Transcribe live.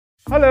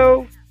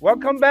Hello,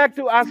 welcome back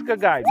to Ask a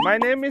Guide. My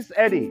name is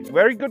Eddie.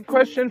 Very good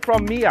question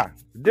from Mia.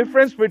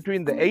 Difference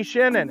between the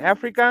Asian and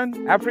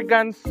African.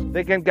 Africans,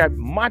 they can get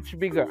much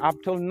bigger, up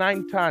till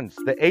 9 tons.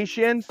 The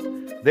Asians,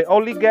 they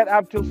only get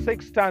up till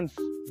 6 tons,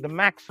 the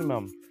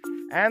maximum.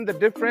 And the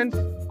difference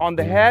on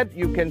the head,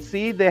 you can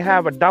see they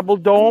have a double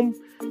dome.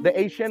 The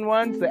Asian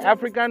ones, the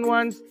African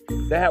ones,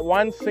 they have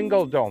one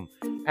single dome.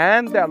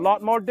 And there are a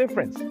lot more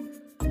difference.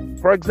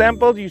 For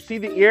example, you see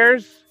the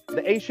ears.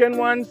 The Asian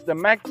ones, the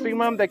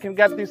maximum they can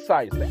get this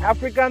size. The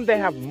African, they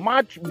have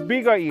much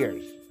bigger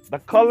ears. The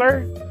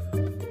color,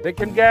 they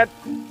can get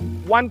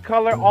one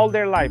color all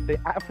their life. The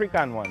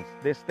African ones,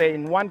 they stay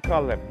in one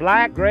color,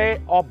 black, gray,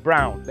 or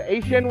brown. The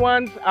Asian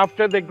ones,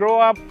 after they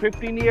grow up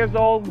 15 years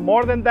old,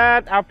 more than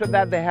that, after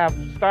that they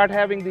start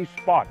having these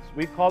spots.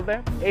 We call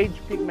them age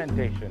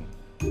pigmentation.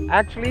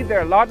 Actually, there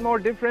are a lot more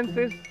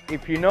differences.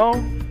 If you know,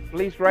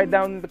 please write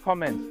down in the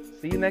comments.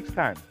 See you next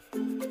time.